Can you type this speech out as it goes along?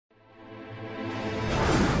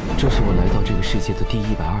这是我来到这个世界的第129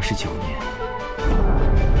年。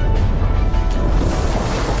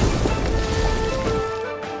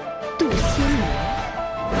渡仙女，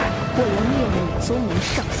我要灭了你宗门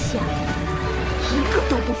上下，一个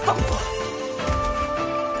都不放过。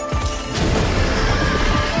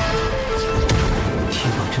天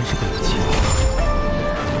道真是被我激怒了。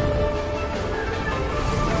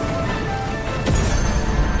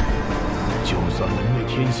就算门内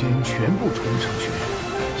天仙全部冲上去，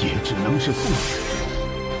也只能是送死。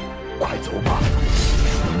快走吧，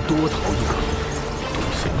能多逃一个，渡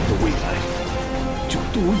仙门的未来就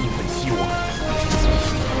多一份希望。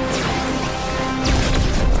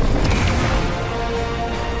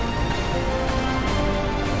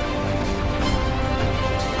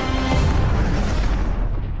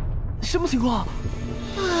什么情况？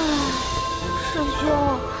师兄，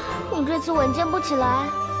你这次稳健不起来，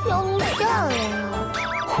要露馅了呀！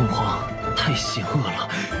洪荒太险恶了，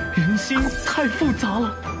人心太复杂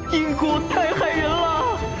了，因果太害人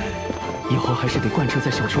了。以后还是得贯彻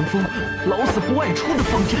在小乘峰老死不外出的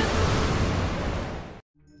方针。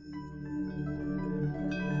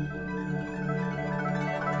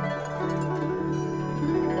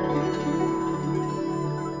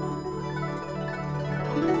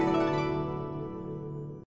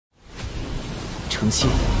成仙，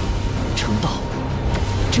成道，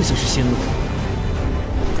这就是仙路。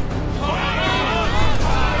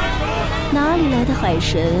哪里来的海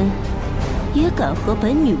神，也敢和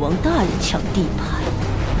本女王大人抢地盘？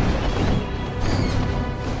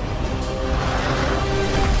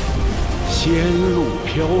仙路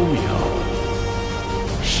缥缈，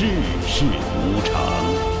世事无常，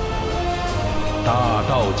大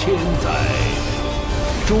道千载，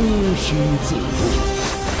终须自渡。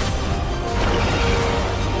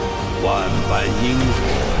万般因果，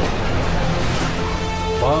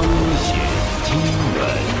方显机缘。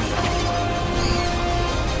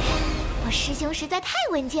我师兄实在太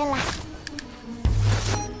稳健了。